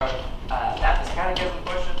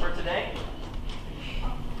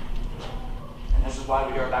why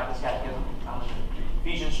we do our Baptist Catechism.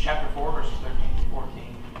 Ephesians chapter 4, verses 13 to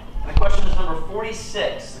 14. And the question is number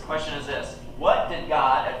 46. The question is this: what did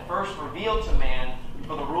God at first reveal to man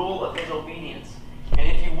for the rule of his obedience? And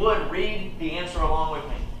if you would, read the answer along with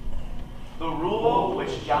me. The rule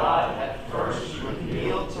which God at first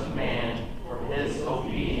revealed to man for his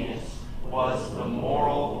obedience was the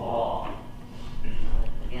moral law.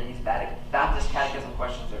 Again, these Baptist Catechism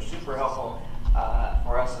questions are super helpful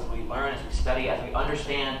for us as we learn, as we study, as we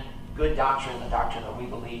understand good doctrine, the doctrine that we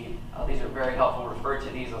believe. These are very helpful. Refer to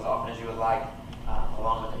these as often as you would like,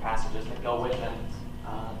 along with the passages that go with them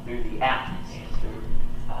through the app and through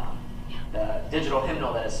the digital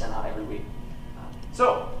hymnal that is sent out every week.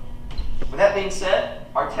 So, with that being said,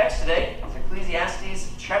 our text today is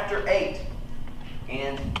Ecclesiastes chapter 8.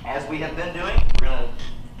 And as we have been doing, we're going to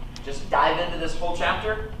just dive into this whole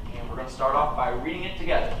chapter, and we're going to start off by reading it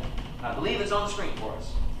together. I believe it's on the screen for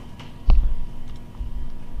us.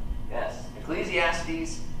 Yes,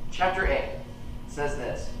 Ecclesiastes chapter 8 says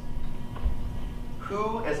this: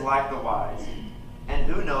 Who is like the wise, and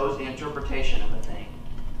who knows the interpretation of a thing?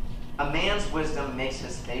 A man's wisdom makes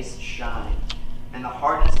his face shine, and the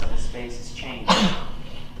hardness of his face is changed.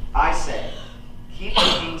 I say, keep the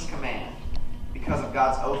king's command, because of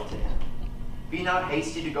God's oath to him. Be not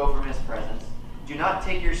hasty to go from his presence. Do not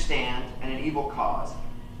take your stand in an evil cause.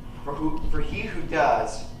 For he who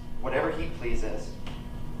does whatever he pleases,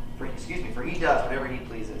 for he does whatever he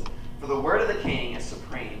pleases. For the word of the king is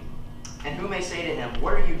supreme. And who may say to him,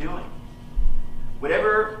 what are you doing?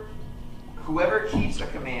 Whoever keeps a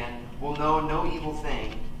command will know no evil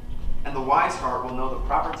thing, and the wise heart will know the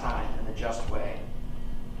proper time and the just way.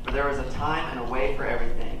 For there is a time and a way for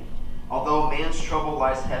everything, although man's trouble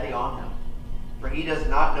lies heavy on him. For he does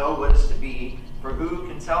not know what is to be, for who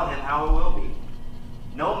can tell him how it will be?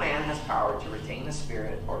 No man has power to retain the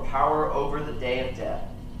spirit, or power over the day of death.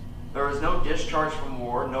 There is no discharge from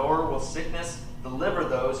war, nor will sickness deliver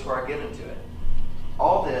those who are given to it.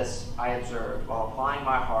 All this I observed while applying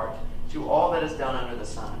my heart to all that is done under the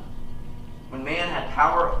sun. When man had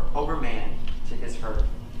power over man to his hurt.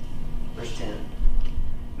 Verse 10.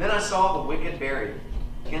 Then I saw the wicked buried.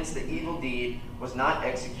 Against the evil deed was not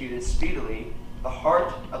executed speedily. The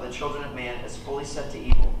heart of the children of man is fully set to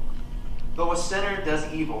evil. Though a sinner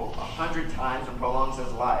does evil 100 times and prolongs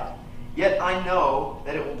his life, yet I know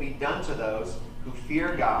that it will be done to those who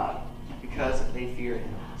fear God because they fear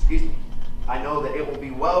him. I know that it will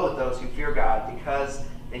be well with those who fear God because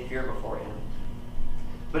they fear before him.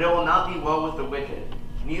 But it will not be well with the wicked,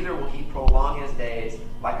 neither will he prolong his days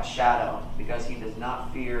like a shadow, because he does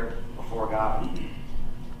not fear before God.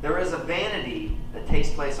 There is a vanity that takes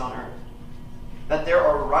place on earth, that there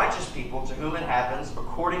are righteous people to whom it happens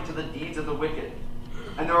according to the deeds of the wicked,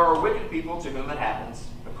 and there are wicked people to whom it happens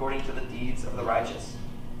according to the deeds of the righteous.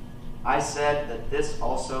 I said that this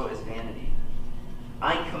also is vanity.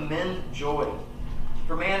 I commend joy,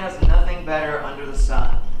 for man has nothing better under the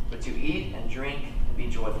sun but to eat and drink and be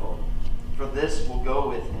joyful, for this will go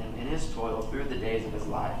with him in his toil through the days of his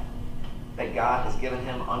life, that God has given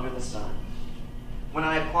him under the sun. When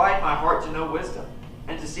I applied my heart to know wisdom,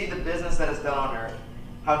 and to see the business that is done on earth,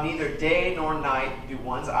 how neither day nor night do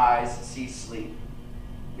one's eyes see sleep.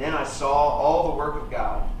 Then I saw all the work of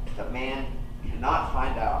God, that man cannot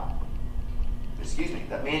find out.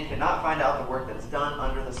 That man cannot find out the work that is done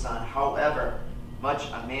under the sun. However much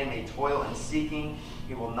a man may toil in seeking,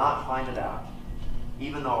 he will not find it out.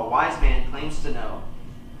 Even though a wise man claims to know,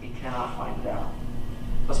 he cannot find it out.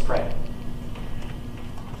 Let's pray.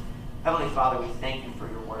 Heavenly Father, we thank you for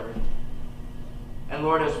your word. And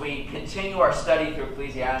Lord, as we continue our study through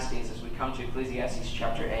Ecclesiastes, as we come to Ecclesiastes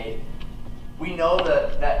chapter 8, we know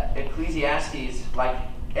that Ecclesiastes, like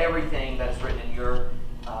everything that is written in your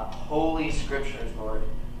holy scriptures, Lord,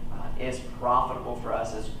 is profitable for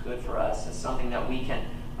us, is good for us, is something that we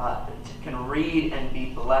can read and be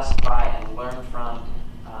blessed by and learn from,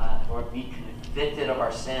 Lord, be convicted of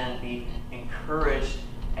our sin, be encouraged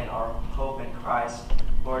in our hope in Christ,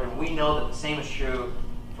 Lord. And we know that the same is true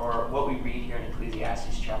for what we read here in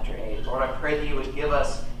Ecclesiastes chapter 8. Lord, I pray that you would give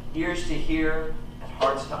us ears to hear and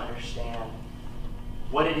hearts to understand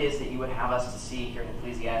what it is that you would have us to see here in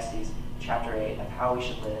Ecclesiastes chapter 8 of how we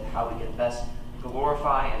should live, how we can best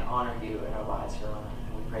glorify and honor you in our lives here on earth.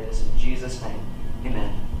 And we pray this in Jesus' name.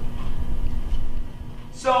 Amen.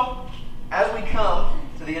 So, as we come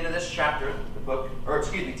to the end of this chapter,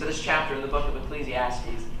 to this chapter in the book of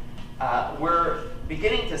Ecclesiastes, we're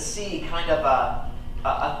beginning to see kind of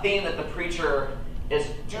a theme that the preacher is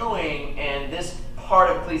doing in this part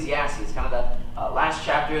of Ecclesiastes, kind of the last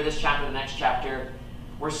chapter, this chapter, the next chapter.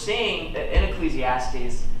 We're seeing that in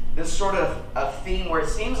Ecclesiastes this sort of a theme where it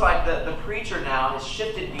seems like the preacher now has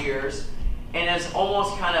shifted gears and is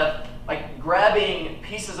almost kind of like grabbing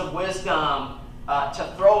pieces of wisdom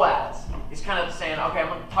to throw at us. He's kind of saying, okay, I'm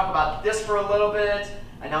going to talk about this for a little bit,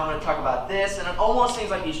 and now I'm going to talk about this. And it almost seems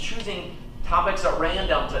like he's choosing topics at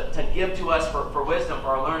random to give to us for wisdom, for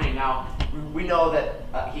our learning. Now, we know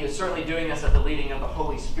that he is certainly doing this at the leading of the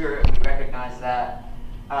Holy Spirit. We recognize that.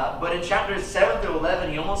 But in chapters 7 through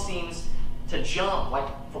 11, he almost seems to jump like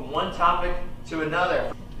from one topic to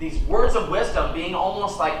another. These words of wisdom being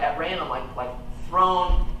almost like at random, like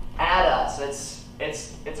thrown at us.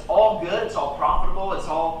 It's all good. It's all profitable. It's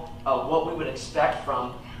all what we would expect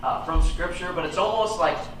from Scripture. But it's almost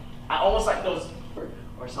like those,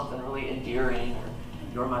 or something really endearing, or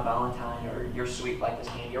you're my Valentine, or you're sweet like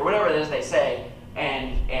this candy, or whatever it is they say.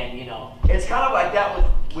 And it's kind of like that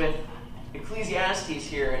with Ecclesiastes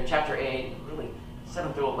here in chapter 8, really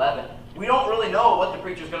 7 through 11. We don't really know what the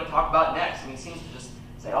preacher's going to talk about next. I mean, he seems to just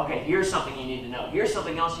say, okay, here's something you need to know. Here's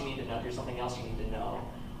something else you need to know. Here's something else you need to know.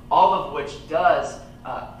 All of which does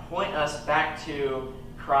point us back to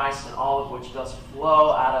Christ, and all of which does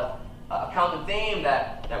flow out of a common theme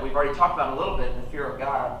that we've already talked about a little bit, the fear of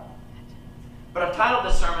God. But I've titled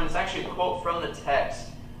this sermon, it's actually a quote from the text.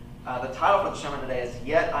 The title for the sermon today is,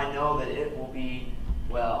 Yet I Know That It Will Be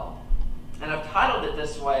Well. And I've titled it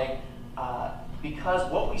this way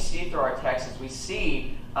because what we see through our text is we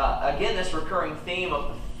see, again, this recurring theme of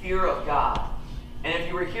the fear of God. And if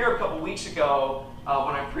you were here a couple weeks ago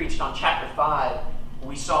when I preached on chapter 5,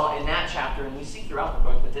 we saw in that chapter, and we see throughout the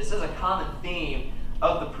book, that this is a common theme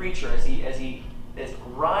of the preacher as he is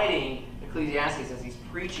writing Ecclesiastes, as he's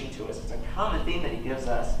preaching to us. It's a common theme that he gives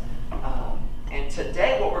us. And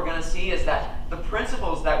today what we're going to see is that the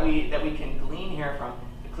principles that we can glean here from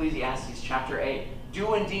Ecclesiastes chapter 8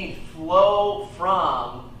 do indeed flow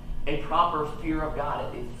from a proper fear of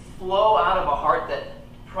God. They flow out of a heart that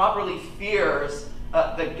properly fears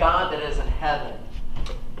the God that is in heaven,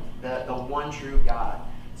 the one true God.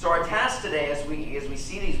 So our task today, as we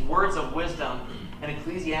see these words of wisdom in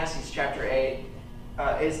Ecclesiastes chapter 8,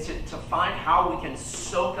 is to find how we can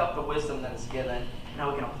soak up the wisdom that is given, and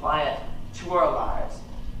how we can apply it to our lives,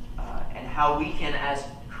 and how we can, as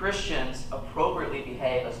Christians, appropriately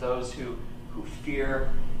behave as those who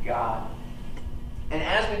fear God. And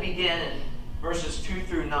as we begin in verses 2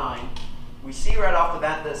 through 9, we see right off the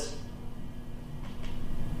bat this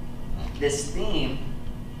theme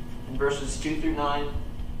in verses 2 through 9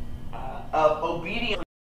 of obedience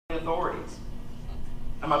to authorities.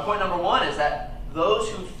 And my point number one is that those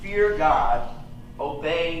who fear God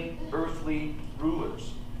obey earthly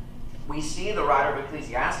rulers. We see the writer of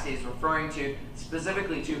Ecclesiastes referring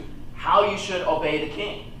specifically to how you should obey the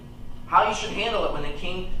king, how you should handle it when the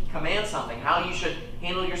king commands something, how you should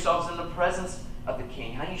handle yourselves in the presence of the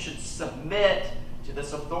king, how you should submit to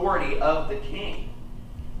this authority of the king.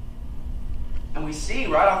 And we see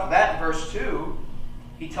right off the bat in verse 2,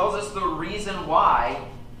 he tells us the reason why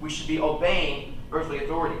we should be obeying earthly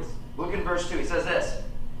authorities. Look in verse 2. He says this,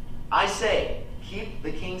 I say, keep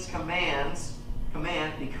the king's command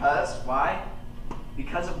because, why?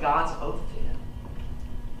 Because of God's oath to him.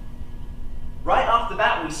 Right off the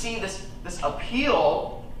bat, we see this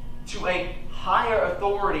appeal to a higher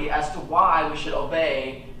authority as to why we should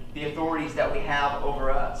obey the authorities that we have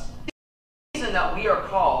over us. The reason that we are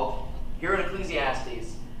called here in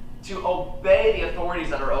Ecclesiastes to obey the authorities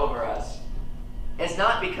that are over us is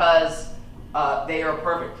not because they are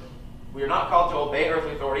perfect. We are not called to obey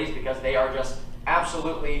earthly authorities because they are just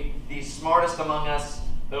absolutely the smartest among us,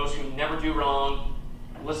 those who never do wrong.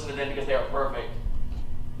 Listen to them because they are perfect.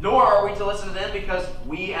 Nor are we to listen to them because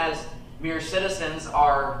we as mere citizens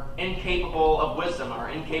are incapable of wisdom, are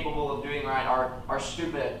incapable of doing right, are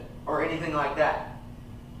stupid, or anything like that.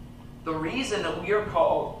 The reason that we are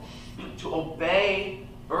called to obey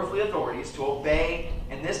earthly authorities, to obey,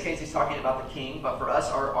 in this case he's talking about the king, but for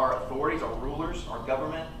us our authorities, our rulers, our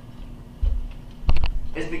government,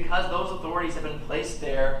 is because those authorities have been placed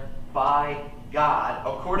there by God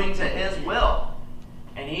according to his will.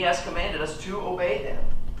 And he has commanded us to obey them.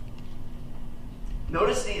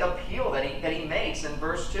 Notice the appeal that he makes in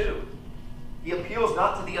verse 2. He appeals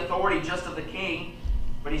not to the authority just of the king,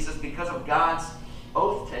 but he says because of God's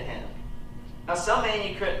oath to him. Now some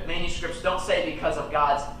manuscripts don't say because of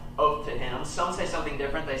God's oath to him. Some say something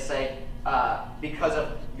different. They say because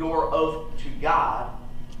of your oath to God.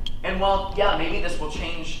 And while, yeah, maybe this will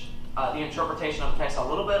change the interpretation of the text a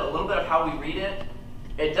little bit of how we read it,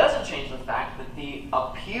 it doesn't change the fact that the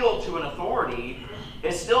appeal to an authority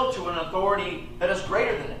is still to an authority that is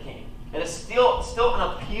greater than the king. It is still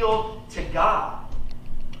an appeal to God.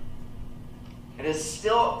 It is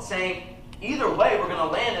still saying, either way, we're going to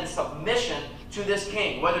land in submission to this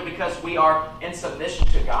king, whether because we are in submission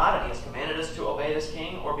to God and he has commanded us to obey this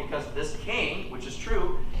king, or because this king, which is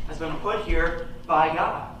true, has been put here by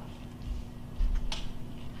God.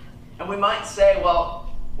 And we might say,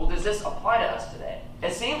 well, does this apply to us today?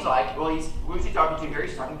 It seems like, well, who's he talking to here?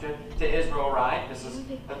 He's talking to Israel, right? This is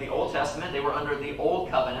the Old Testament. They were under the Old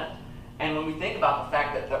Covenant. And when we think about the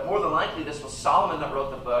fact that more than likely this was Solomon that wrote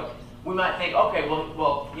the book, we might think, okay,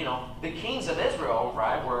 well, the kings of Israel,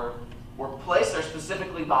 right, were placed there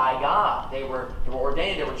specifically by God. They were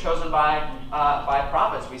ordained. They were chosen by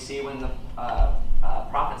prophets. We see when the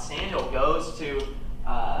prophet Samuel goes to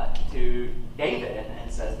David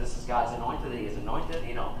and says, "This is God's anointed. He is anointed."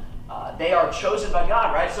 They are chosen by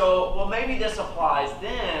God, right? So, well, maybe this applies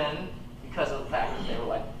then because of the fact that they were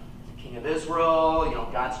like the king of Israel,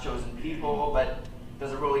 God's chosen people. But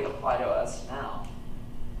does it really apply to us now?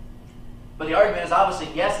 But the argument is obviously,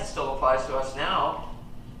 yes, it still applies to us now.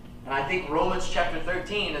 And I think Romans chapter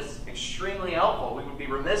 13 is extremely helpful. We would be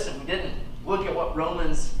remiss if we didn't look at what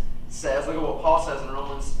Romans says. Look at what Paul says in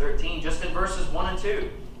Romans 13. Just in verses 1 and 2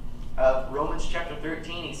 of Romans chapter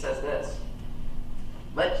 13, he says this: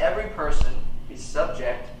 "Let every person be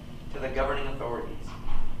subject to the governing authorities.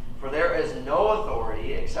 For there is no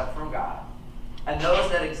authority except from God, and those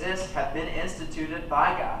that exist have been instituted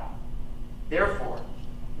by God. Therefore,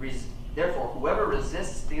 whoever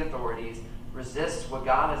resists the authorities resists what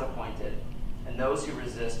God has appointed, and those who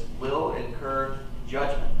resist will incur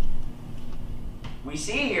judgment." We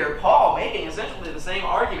see here Paul making essentially the same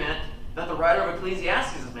argument that the writer of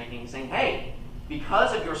Ecclesiastes is making. He's saying, hey,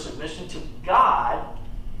 because of your submission to God,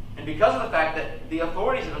 and because of the fact that the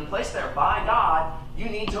authorities have been placed there by God, you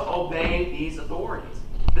need to obey these authorities.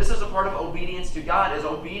 This is a part of obedience to God, is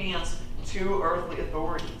obedience to earthly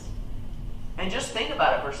authorities. And just think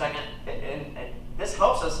about it for a second, and this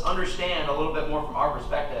helps us understand a little bit more from our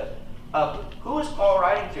perspective of who is Paul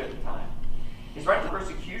writing to at the time. He's writing to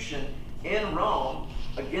persecution in Rome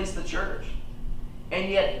against the church. And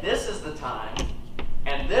yet this is the time,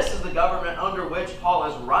 and this is the government under which Paul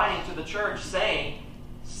is writing to the church saying,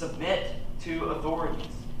 submit to authorities.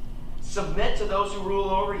 Submit to those who rule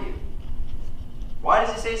over you. Why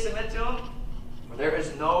does he say submit to them? For there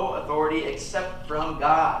is no authority except from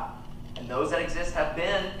God, and those that exist have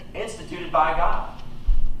been instituted by God.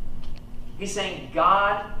 He's saying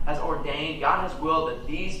God has ordained, God has willed that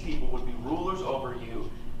these people would be rulers over you.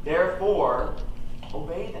 Therefore,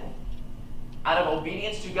 obey them. Out of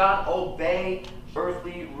obedience to God, obey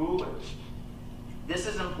earthly rulers. This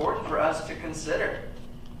is important for us to consider,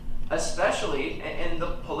 especially in the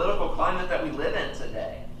political climate that we live in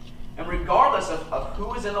today. And regardless of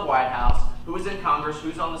who is in the White House, who is in Congress,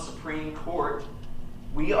 who's on the Supreme Court,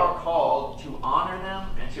 we are called to honor them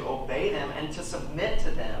and to obey them and to submit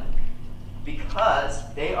to them because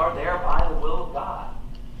they are there by the will of God.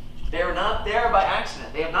 They are not there by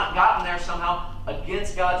accident. They have not gotten there somehow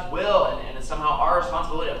against God's will and it's somehow our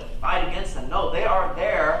responsibility to fight against them. No, they are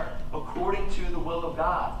there according to the will of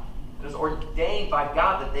God. It is ordained by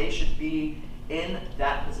God that they should be in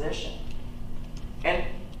that position. And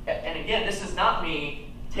again, this is not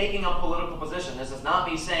me taking a political position. This is not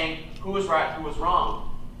me saying who is right, who is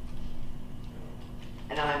wrong.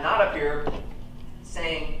 And I'm not up here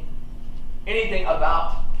saying anything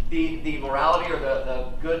about the morality or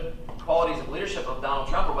the good qualities of leadership of Donald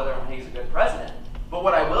Trump or whether or not he's a good president. But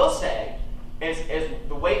what I will say is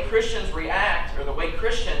the way Christians react, or the way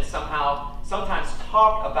Christians sometimes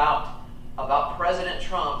talk about President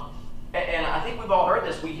Trump, and I think we've all heard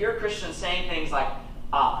this. We hear Christians saying things like,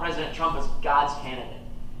 President Trump is God's candidate.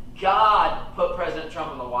 God put President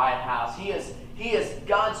Trump in the White House. He is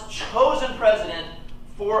God's chosen president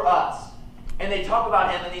for us. And they talk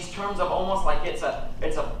about him in these terms of almost like it's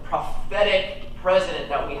a prophetic president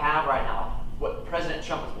that we have right now. What President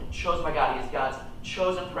Trump has been chosen by God. He is God's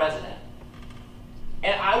chosen president.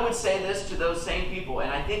 And I would say this to those same people,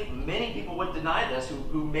 and I think many people would deny this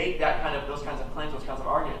who make those kinds of claims, those kinds of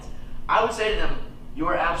arguments. I would say to them, you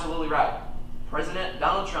are absolutely right. President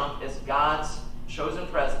Donald Trump is God's chosen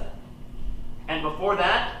president. And before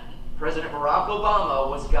that, President Barack Obama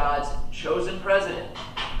was God's chosen president.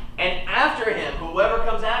 And after him, whoever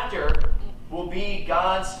comes after will be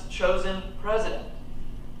God's chosen president.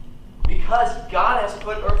 Because God has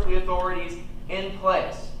put earthly authorities in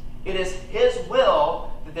place. It is His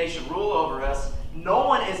will that they should rule over us. No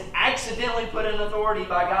one is accidentally put in authority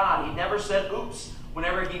by God. He never said, oops,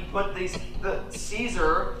 whenever He put the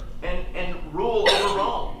Caesar and rule over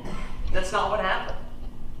Rome. That's not what happened.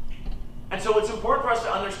 And so it's important for us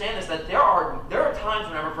to understand this, that there are times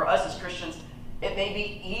whenever for us as Christians, it may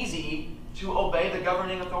be easy to obey the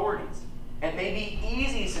governing authorities. It may be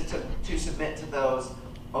easy to submit to those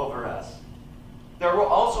over us. There will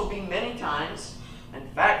also be many times, in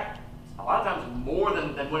fact, a lot of times more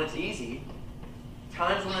than when it's easy,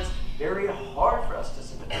 times when it's very hard for us to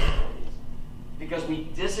submit to authorities because we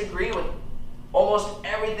disagree with almost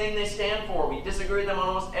everything they stand for. We disagree with them on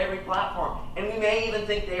almost every platform. And we may even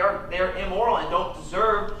think they're immoral and don't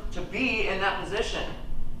deserve to be in that position.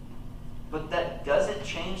 But that doesn't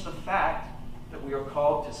change the fact that we are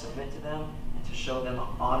called to submit to them and to show them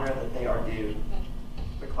honor that they are due.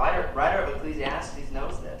 The writer of Ecclesiastes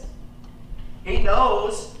knows this. He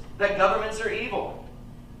knows that governments are evil.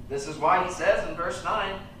 This is why he says in verse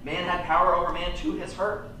 9, man had power over man to his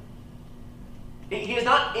hurt. He is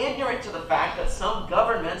not ignorant to the fact that some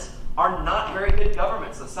governments are not very good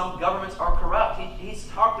governments, that some governments are corrupt. He's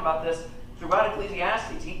talked about this throughout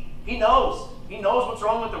Ecclesiastes. He knows. He knows what's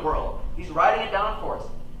wrong with the world. He's writing it down for us.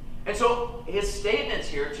 And so his statements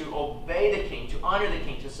here to obey the king, to honor the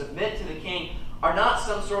king, to submit to the king, are not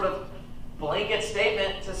some sort of blanket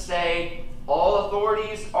statement to say all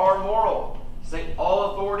authorities are moral, to say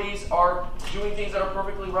all authorities are doing things that are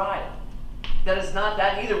perfectly right. That is not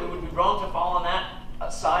that either. We would be wrong to fall on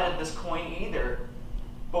that side of this coin either.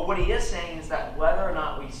 But what he is saying is that whether or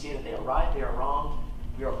not we see that they are right, they are wrong,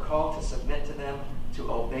 we are called to submit to them,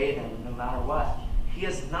 to obey them no matter what. He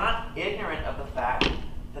is not ignorant of the fact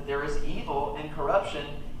that there is evil and corruption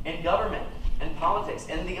in government and politics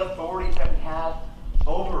and the authorities that we have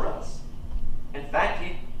over us. In fact,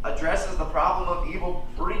 he addresses the problem of evil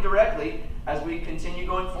pretty directly as we continue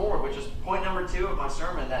going forward, which is point number 2 of my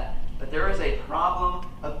sermon, that there is a problem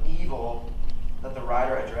of evil that the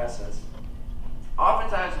writer addresses.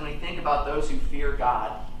 Oftentimes when we think about those who fear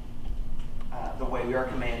God the way we are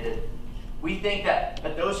commanded, we think that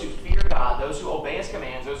those who fear God, those who obey his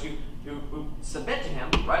commands, those who submit to him,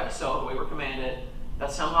 rightly so, the way we're commanded,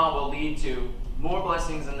 that somehow will lead to more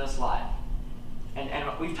blessings in this life.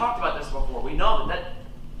 And we've talked about this before. We know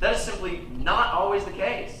that is simply not always the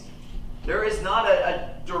case. There is not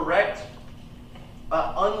a direct,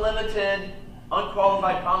 unlimited,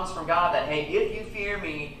 unqualified promise from God that, hey, if you fear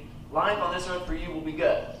me, life on this earth for you will be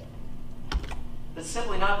good. That's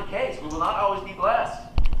simply not the case. We will not always be blessed.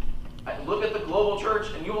 Look at the global church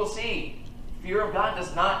and you will see fear of God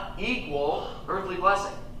does not equal earthly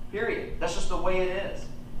blessing. Period. That's just the way it is.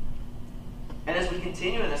 And as we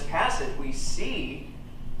continue in this passage, we see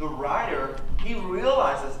the writer, he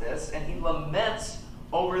realizes this and he laments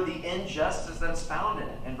over the injustice that is found in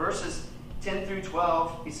it. In verses 10 through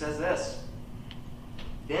 12, he says this: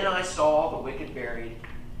 Then I saw the wicked buried.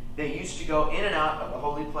 They used to go in and out of the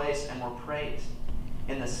holy place and were praised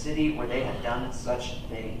in the city where they had done such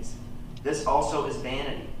things. This also is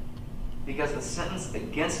vanity, because the sentence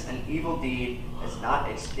against an evil deed is not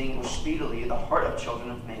extinguished speedily. The heart of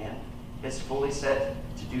children of man is fully set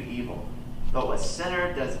to do evil, though a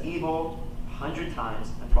sinner does evil 100 times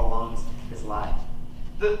and prolongs his life.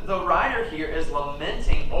 The writer here is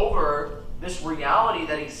lamenting over this reality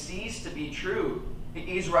that he sees to be true.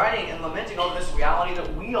 He's writing and lamenting over this reality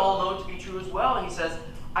that we all know to be true as well. And he says,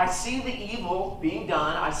 I see the evil being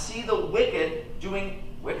done. I see the wicked doing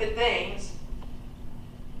wicked things.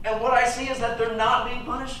 And what I see is that they're not being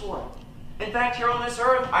punished for it. In fact, here on this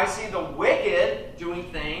earth, I see the wicked doing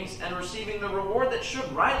things and receiving the reward that should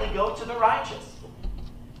rightly go to the righteous.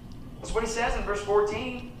 That's what he says in verse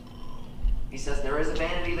 14. He says, there is a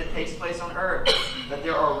vanity that takes place on earth, that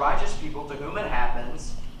there are righteous people to whom it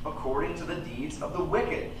happens according to the deeds of the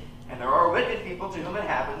wicked. And there are wicked people to whom it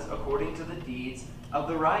happens according to the deeds of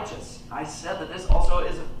the righteous. I said that this also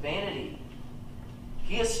is a vanity.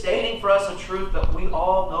 He is stating for us a truth that we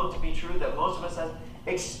all know to be true, that most of us have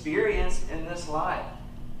experienced in this life.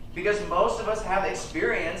 Because most of us have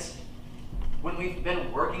experienced when we've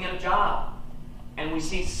been working at a job and we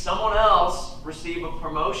see someone else receive a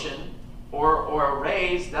promotion or a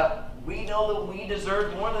raise that we know that we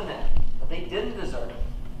deserve more than that they didn't deserve it.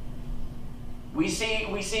 We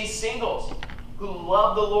see singles who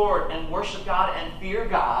love the Lord and worship God and fear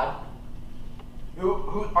God,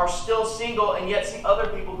 who are still single and yet see other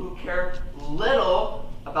people who care little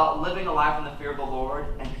about living a life in the fear of the Lord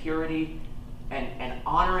and purity and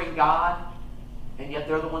honoring God, and yet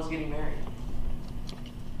they're the ones getting married.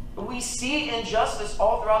 We see injustice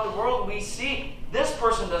all throughout the world. We see this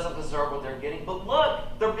person doesn't deserve what they're getting, but look,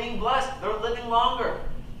 they're being blessed. They're living longer.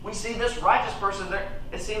 We see this righteous person,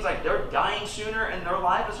 it seems like they're dying sooner and their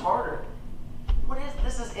life is harder.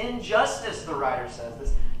 This is injustice, the writer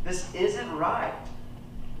says. This isn't right.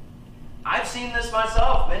 I've seen this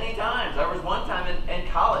myself many times. There was one time in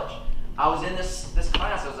college, I was in this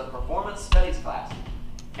class. It was a performance studies class.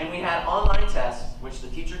 had online tests, which the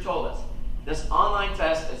teacher told us, this online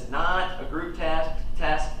test is not a group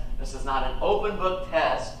test. This is not an open book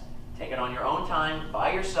test. Take it on your own time,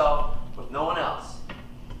 by yourself, with no one else.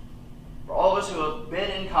 For all of us who have been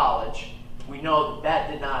in college, we know that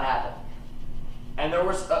that did not happen. And there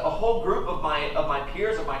was a whole group of my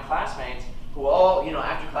peers, of my classmates, who all,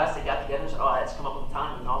 after class they got together and said, oh, let's come up with a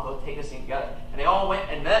time and all go take this thing together. And they all went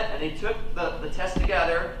and met and they took the test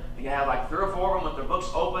together. You have like 3 or 4 of them with their books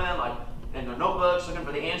open, in their notebooks, looking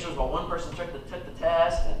for the answers while one person took the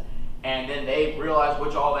test. And then they realized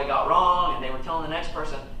which all they got wrong, and they were telling the next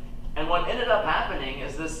person. And what ended up happening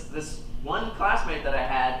is this one classmate that I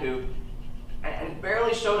had who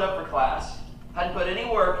barely showed up for class, hadn't put any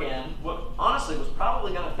work in, what honestly was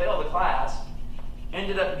probably going to fail the class,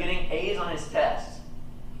 ended up getting A's on his test.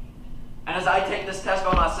 And as I take this test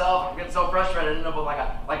by myself, I'm getting so frustrated, I end up with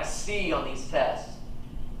like a C on these tests.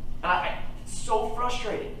 And it's so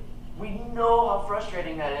frustrating. We know how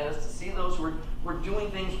frustrating that is to see those who are doing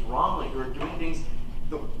things wrongly, who are doing things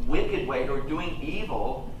the wicked way, who are doing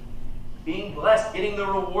evil, being blessed, getting the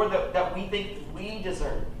reward that we think we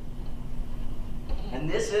deserve. And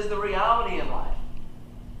this is the reality in life.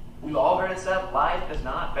 We've all heard it said, life is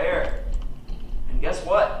not fair. And guess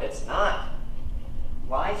what? It's not.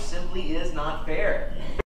 Life simply is not fair.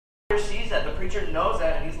 The preacher sees that. The preacher knows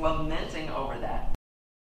that, and he's lamenting over that.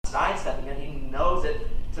 Sidestepping it, he knows it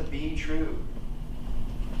to be true.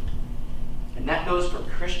 And that goes for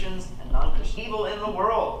Christians and non-Christians. Evil in the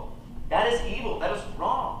world. That is evil. That is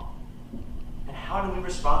wrong. And how do we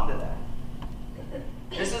respond to that?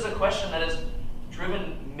 This is a question that has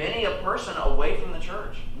driven many a person away from the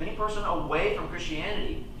church, many person away from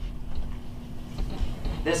Christianity.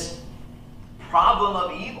 This problem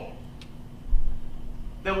of evil.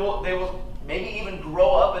 They will maybe even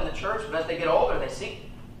grow up in the church, but as they get older, they see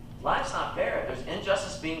life's not fair. There's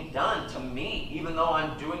injustice being done to me, even though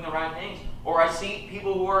I'm doing the right things. Or I see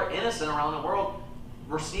people who are innocent around the world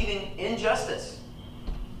receiving injustice,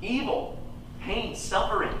 evil, pain,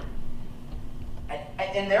 suffering.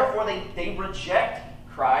 And therefore they reject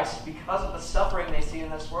Christ because of the suffering they see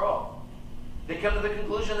in this world. They come to the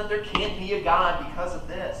conclusion that there can't be a God because of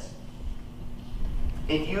this.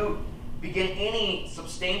 If you begin any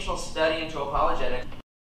substantial study into apologetics,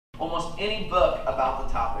 almost any book about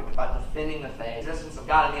the topic, about defending the faith, the existence of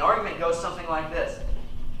God, and the argument goes something like this.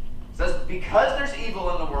 It says, because there's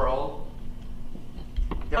evil in the world,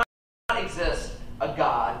 there does not exist a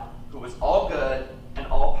God who is all good and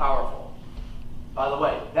all powerful. By the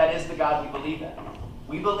way, that is the God we believe in.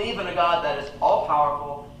 We believe in a God that is all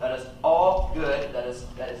powerful, that is all good, that is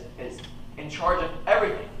in charge of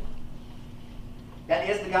everything. That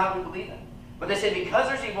is the God we believe in. But they say because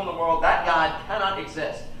there's evil in the world, that God cannot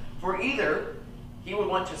exist. For either he would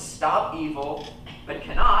want to stop evil, but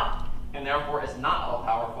cannot, and therefore is not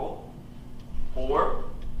all-powerful, or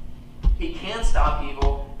he can stop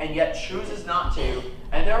evil, and yet chooses not to,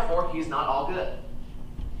 and therefore he's not all good.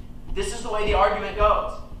 This is the way the argument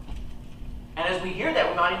goes. And as we hear that,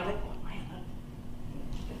 we might even think, well, wait a minute,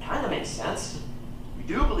 it kind of makes sense. We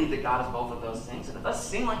do believe that God is both of those things, and it does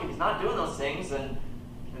seem like if he's not doing those things, then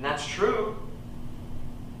that's true.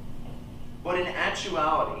 But in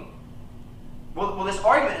actuality, well, this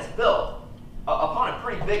argument is built upon a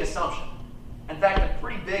pretty big assumption. In fact, a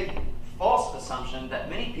pretty big false assumption that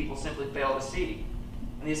many people simply fail to see.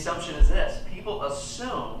 And the assumption is this. People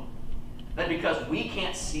assume that because we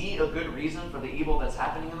can't see a good reason for the evil that's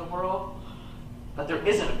happening in the world, that there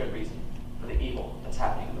isn't a good reason for the evil that's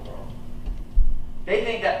happening in the world. They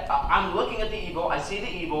think that I'm looking at the evil, I see the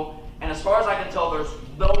evil, and as far as I can tell, there's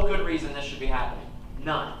no good reason this should be happening.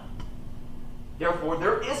 None. Therefore,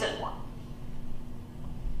 there isn't one.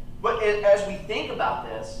 But as we think about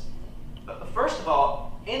this, first of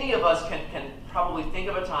all, any of us can probably think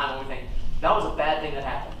of a time when we think, that was a bad thing that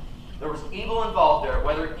happened. There was evil involved there,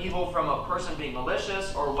 whether evil from a person being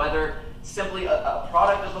malicious or whether simply a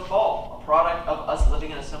product of the fall, a product of us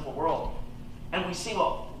living in a sinful world. And we see,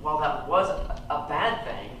 well, while that was a bad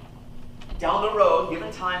thing, down the road,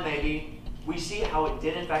 given time maybe, we see how it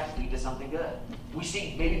did in fact lead to something good. We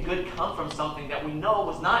see maybe good come from something that we know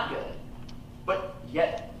was not good, but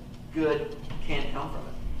yet good can come from it.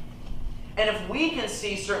 And if we can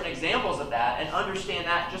see certain examples of that and understand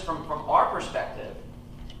that just from our perspective,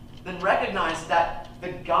 then recognize that the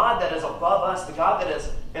God that is above us, the God that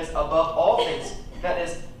is above all things, that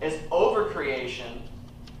is over creation,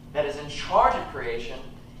 that is in charge of creation,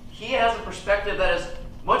 he has a perspective that is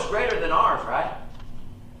much greater than ours, right?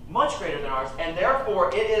 Much greater than ours. And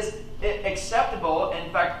therefore, it is acceptable,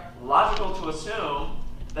 in fact, logical to assume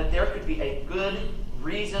that there could be a good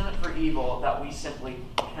reason for evil that we simply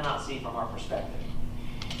cannot see from our perspective.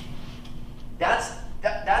 That's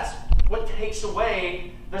what takes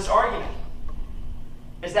away this argument.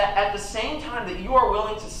 Is that at the same time that you are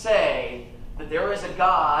willing to say that there is a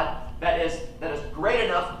God that is great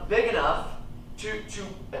enough, big enough to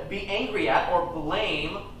be angry at or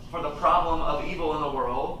blame for the problem of evil in the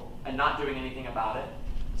world and not doing anything about it,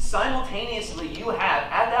 simultaneously you have,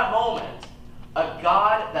 at that moment, a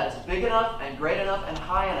God that is big enough and great enough and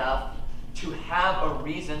high enough to have a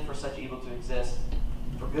reason for such evil to exist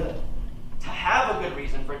for good. To have a good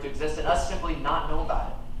reason for it to exist and us simply not know about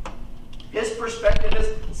it. His perspective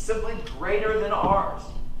is simply greater than ours.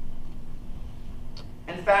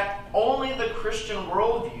 In fact, only the Christian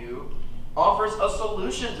worldview offers a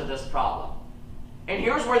solution to this problem. And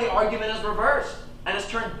here's where the argument is reversed and is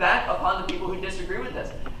turned back upon the people who disagree with this.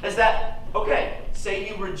 Is that, okay, say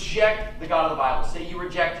you reject the God of the Bible. Say you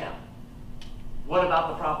reject him. What about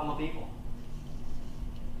the problem of evil?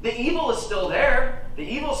 The evil is still there. The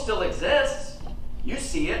evil still exists. You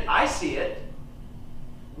see it. I see it.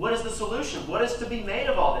 What is the solution? What is to be made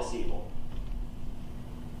of all this evil?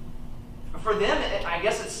 For them, I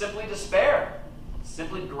guess it's simply despair.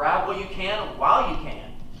 Simply grab what you can while you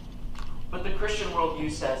can. But the Christian worldview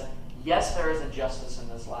says, yes, there is injustice in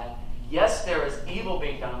this life. Yes, there is evil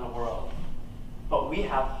being done in the world. But we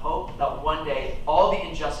have hope that one day all the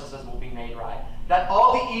injustices will be made right. That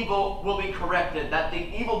all the evil will be corrected. That the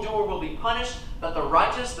evildoer will be punished. That the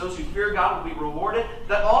righteous, those who fear God, will be rewarded.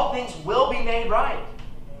 That all things will be made right.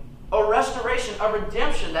 A restoration, a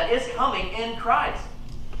redemption that is coming in Christ.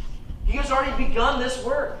 He has already begun this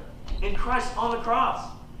work in Christ on the cross.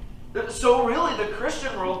 So really, the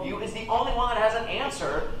Christian worldview is the only one that has an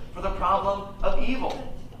answer for the problem of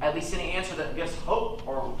evil. At least any answer that gives hope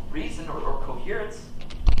or reason or coherence.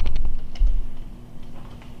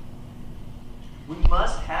 We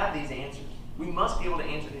must have these answers. We must be able to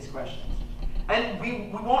answer these questions. And we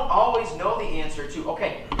won't always know the answer to,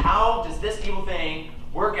 okay, how does this evil thing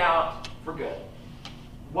work out for good?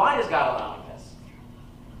 Why is God allowing this?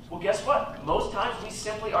 Well, guess what? Most times we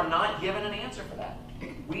simply are not given an answer for that.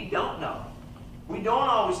 We don't know. We don't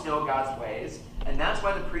always know God's ways, and that's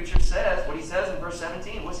why the preacher says what he says in verse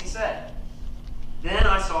 17. What's he say? Then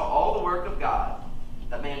I saw all the work of God,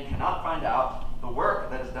 that man cannot find out, the work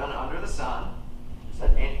that is done under the sun, so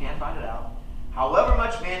that man can't find it out. However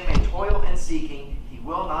much man may toil in seeking, he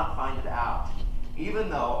will not find it out. Even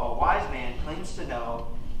though a wise man claims to know,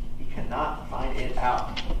 he cannot find it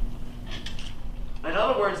out. In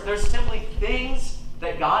other words, there's simply things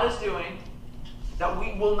that God is doing that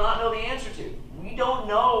we will not know the answer to. We don't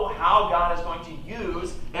know how God is going to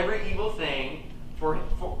use every evil thing for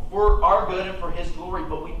our good and for his glory,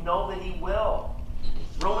 but we know that he will.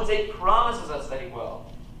 Romans 8 promises us that he will.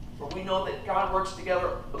 For we know that God works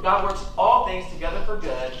all things together for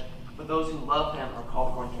good for those who love him or called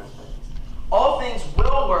according to his purpose. All things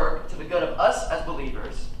will work to the good of us as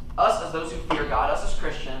believers, us as those who fear God, us as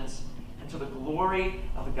Christians, and to the glory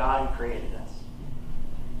of the God who created us.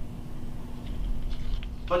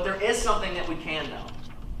 But there is something that we can know.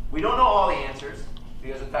 We don't know all the answers,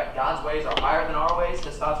 because in fact God's ways are higher than our ways,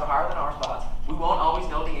 his thoughts are higher than our thoughts. We won't always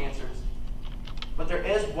know the answers. But there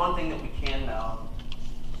is one thing that we can know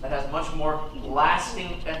that has much more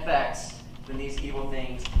lasting effects than these evil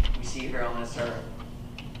things we see here on this earth.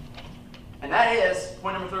 And that is,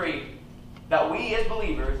 point number 3, that we as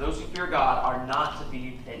believers, those who fear God, are not to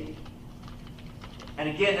be pitied. And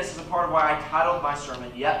again, this is a part of why I titled my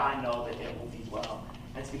sermon, Yet I Know That It Will Be Well.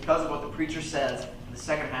 And it's because of what the preacher says in the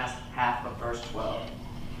second half of verse 12.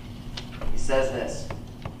 He says this.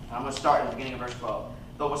 I'm going to start at the beginning of verse 12.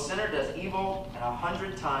 Though a sinner does evil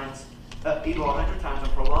 100 times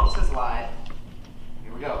and prolongs his life,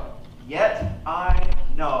 here we go. Yet I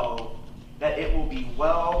know that it will be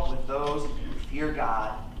well with those who fear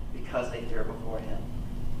God because they fear before him.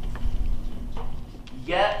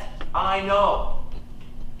 Yet I know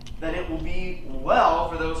that it will be well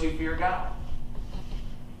for those who fear God.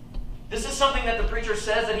 This is something that the preacher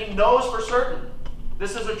says that he knows for certain.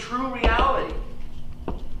 This is a true reality.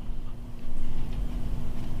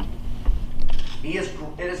 It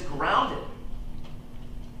is grounded.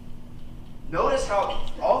 Notice how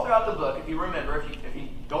all throughout the book, if you remember, if you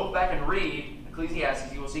go back and read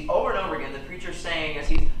Ecclesiastes, you will see over and over again the preacher saying, as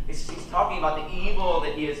he's talking about the evil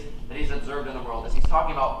that he's observed in the world, as he's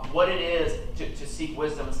talking about what it is to seek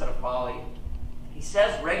wisdom instead of folly. He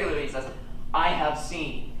says regularly, he says, I have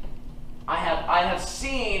seen. I have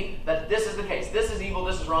seen that this is the case. This is evil,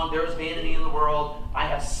 this is wrong, there is vanity in the world. I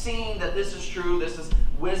have seen that this is true, this is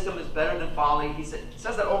wisdom is better than folly. He says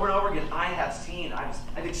that over and over again. I have seen, I've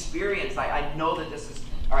experienced, I know that this is,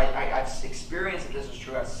 or I've experienced that this is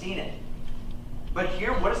true. I've seen it. But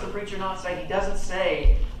here, what does the preacher not say? He doesn't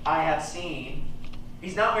say, I have seen.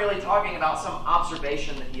 He's not merely talking about some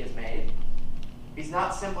observation that he has made. He's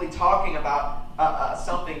not simply talking about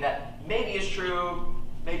something that maybe is true,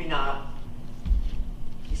 maybe not.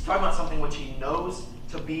 He's talking about something which he knows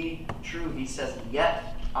to be true. He says,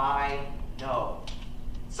 yet I know.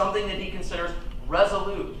 Something that he considers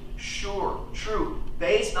resolute, sure, true,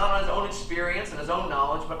 based not on his own experience and his own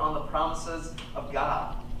knowledge, but on the promises of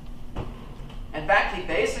God. In fact, he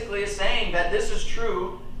basically is saying that this is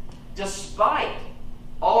true despite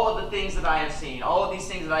all of the things that I have seen, all of these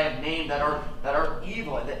things that I have named that are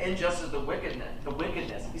evil, the injustice, the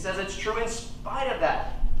wickedness. He says it's true in spite of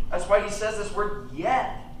that. That's why he says this word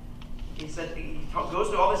yet. He said he goes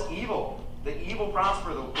through all this evil. The evil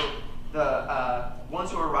prosper. The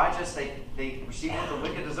ones who are righteous, they receive what the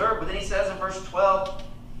wicked deserve. But then he says in verse 12,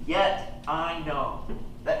 yet I know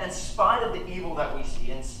that in spite of the evil that we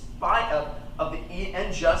see, in spite of the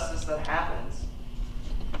injustice that happens,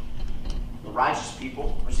 the righteous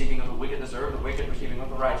people receiving what the wicked deserve, the wicked receiving what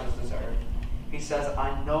the righteous deserve. He says,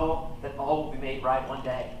 I know that all will be made right one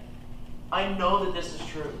day. I know that this is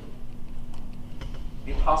true.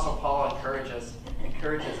 The Apostle Paul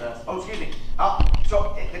encourages us.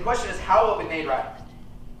 So the question is, how will it be made right?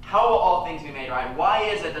 How will all things be made right? Why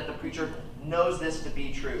is it that the preacher knows this to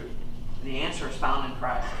be true? And the answer is found in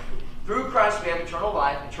Christ. Through Christ we have eternal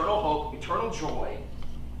life, eternal hope, eternal joy.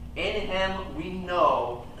 In Him we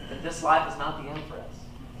know that this life is not the end for us,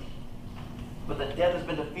 but that death has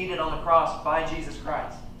been defeated on the cross by Jesus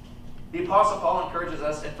Christ. The Apostle Paul encourages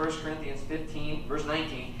us in 1 Corinthians 15, verse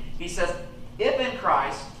 19. He says, if in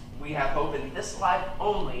Christ we have hope in this life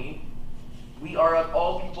only, we are of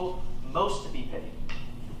all people most to be pitied.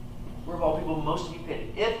 We're of all people most to be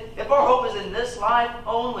pitied. If our hope is in this life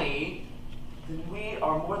only, then we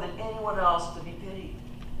are more than anyone else to be pitied.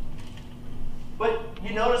 But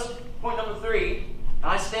you notice point number 3,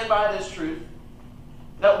 and I stand by this truth,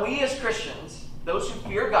 that we as Christians, those who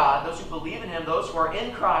fear God, those who believe in Him, those who are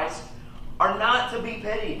in Christ, are not to be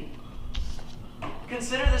pitied.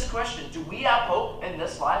 Consider this question. Do we have hope in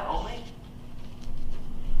this life only?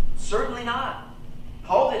 Certainly not.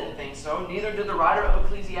 Paul didn't think so. Neither did the writer of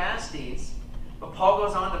Ecclesiastes. But Paul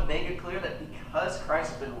goes on to make it clear that because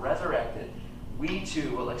Christ has been resurrected, we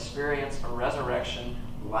too will experience a resurrection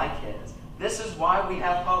like His. This is why we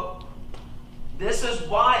have hope. This is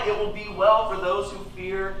why it will be well for those who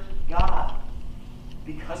fear God.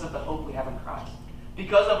 Because of the hope we have in Christ.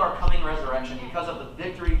 Because of our coming resurrection. Because of the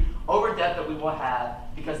victory over death that we will have.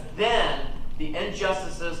 Because then the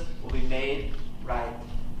injustices will be made right.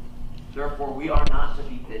 Therefore, we are not to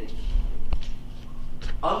be pitied.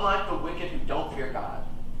 Unlike the wicked who don't fear God,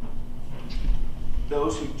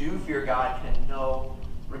 those who do fear God can know,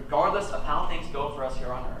 regardless of how things go for us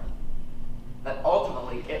here on earth, that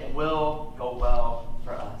ultimately it will go well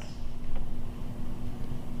for us.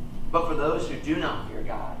 But for those who do not fear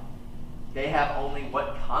God, they have only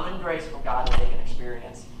what common grace from God that they can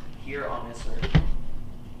experience here on this earth.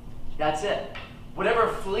 That's it. Whatever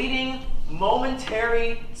fleeting,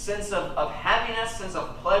 momentary sense of happiness, sense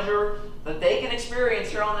of pleasure that they can experience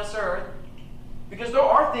here on this earth, because there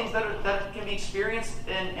are things that can be experienced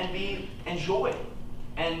and be enjoyed,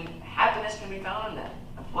 and happiness can be found in that,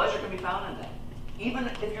 and pleasure can be found in that, even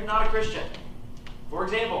if you're not a Christian. For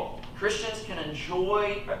example, Christians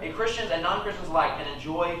and non-Christians alike can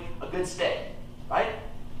enjoy a good steak, right?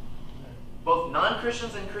 Both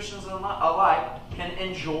non-Christians and Christians alike can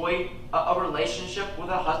enjoy a relationship with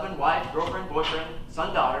a husband, wife, girlfriend, boyfriend,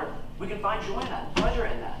 son, daughter. We can find joy in that, pleasure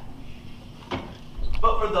in that.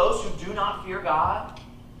 But for those who do not fear God,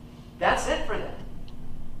 that's it for them.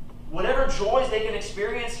 Whatever joys they can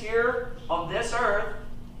experience here on this earth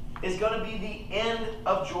is going to be the end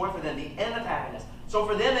of joy for them, the end of happiness. So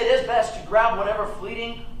for them, it is best to grab whatever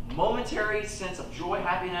fleeting, momentary sense of joy,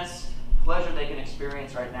 happiness, pleasure they can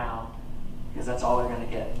experience right now, because that's all they're going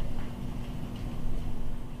to get.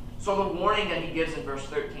 So the warning that he gives in verse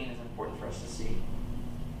 13 is important for us to see.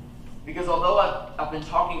 Because although I've been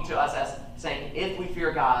talking to us as saying, if we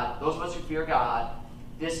fear God, those of us who fear God,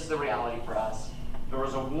 this is the reality for us. There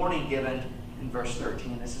was a warning given in verse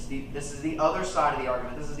 13. This is the other side of the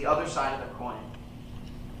argument. This is the other side of the coin.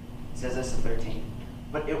 It says this in 13.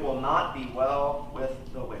 But it will not be well with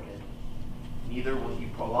the wicked. Neither will he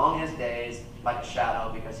prolong his days like a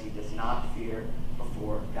shadow, because he does not fear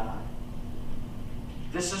before God.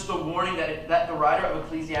 This is the warning that the writer of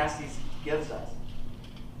Ecclesiastes gives us.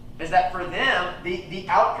 Is that for them, the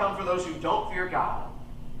outcome for those who don't fear God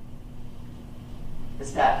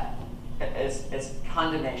is death, is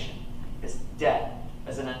condemnation, is death,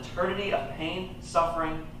 is an eternity of pain,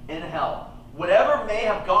 suffering in hell. Whatever may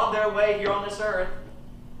have gone their way here on this earth,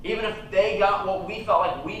 even if they got what we felt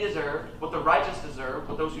like we deserved, what the righteous deserved,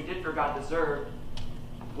 what those who did for God deserved,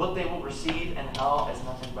 what they will receive in hell is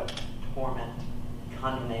nothing but torment,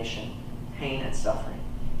 condemnation, pain, and suffering.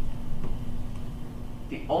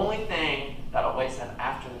 The only thing that awaits them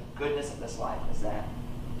after the goodness of this life is that.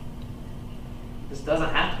 This doesn't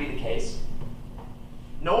have to be the case.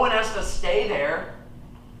 No one has to stay there.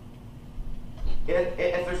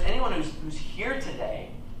 If there's anyone who's here today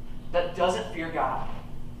that doesn't fear God,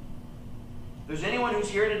 if there's anyone who's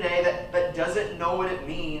here today that doesn't know what it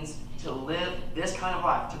means to live this kind of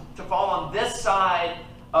life, to fall on this side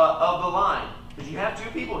of the line. Because you have two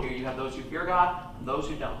people here. You have those who fear God and those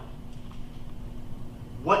who don't.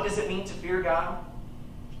 What does it mean to fear God?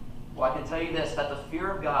 Well, I can tell you this, that the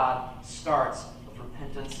fear of God starts with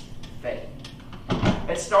repentance and faith.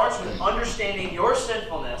 It starts with understanding your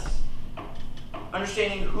sinfulness,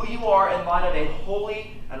 understanding who you are in light of a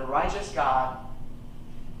holy and righteous God,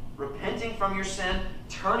 repenting from your sin,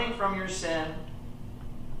 turning from your sin,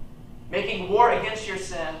 making war against your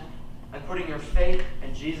sin, and putting your faith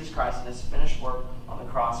in Jesus Christ and His finished work on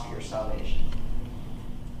the cross for your salvation.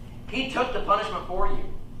 He took the punishment for you.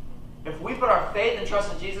 If we put our faith and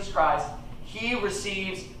trust in Jesus Christ, He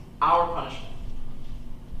receives our punishment.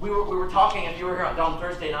 We were talking, if you were here on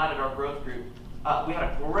Thursday night at our growth group, we had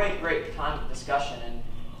a great time of discussion.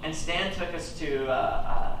 And Stan took us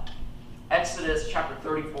to Exodus chapter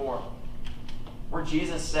 34, where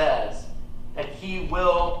Jesus says that He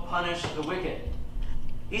will punish the wicked.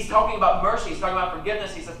 He's talking about mercy. He's talking about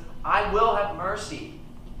forgiveness. He says, I will have mercy,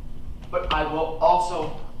 but I will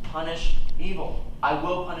also punish evil. I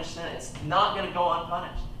will punish sin. It's not going to go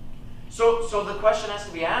unpunished. So the question has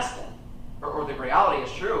to be asked then, or the reality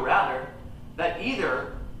is true, rather, that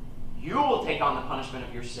either you will take on the punishment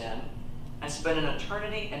of your sin and spend an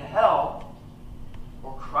eternity in hell,